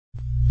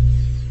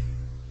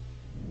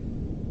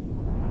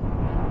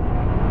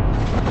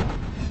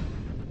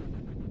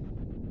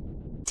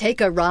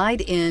Take a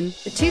ride in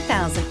the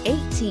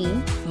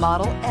 2018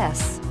 Model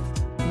S.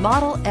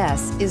 Model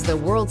S is the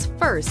world's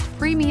first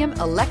premium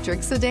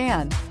electric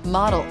sedan.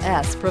 Model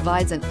S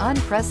provides an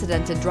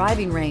unprecedented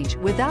driving range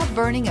without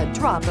burning a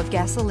drop of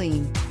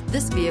gasoline.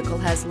 This vehicle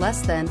has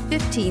less than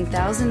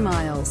 15,000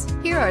 miles.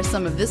 Here are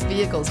some of this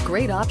vehicle's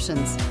great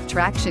options: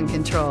 traction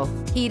control,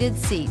 heated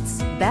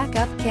seats,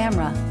 backup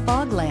camera,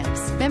 fog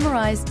lamps,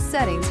 memorized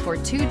settings for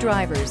 2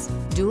 drivers,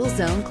 dual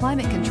zone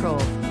climate control,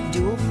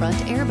 dual front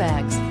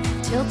airbags,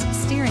 tilt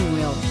steering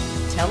wheel,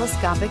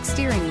 telescopic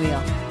steering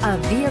wheel. A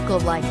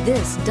vehicle like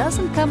this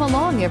doesn't come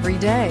along every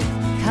day.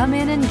 Come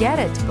in and get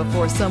it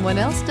before someone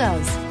else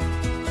does.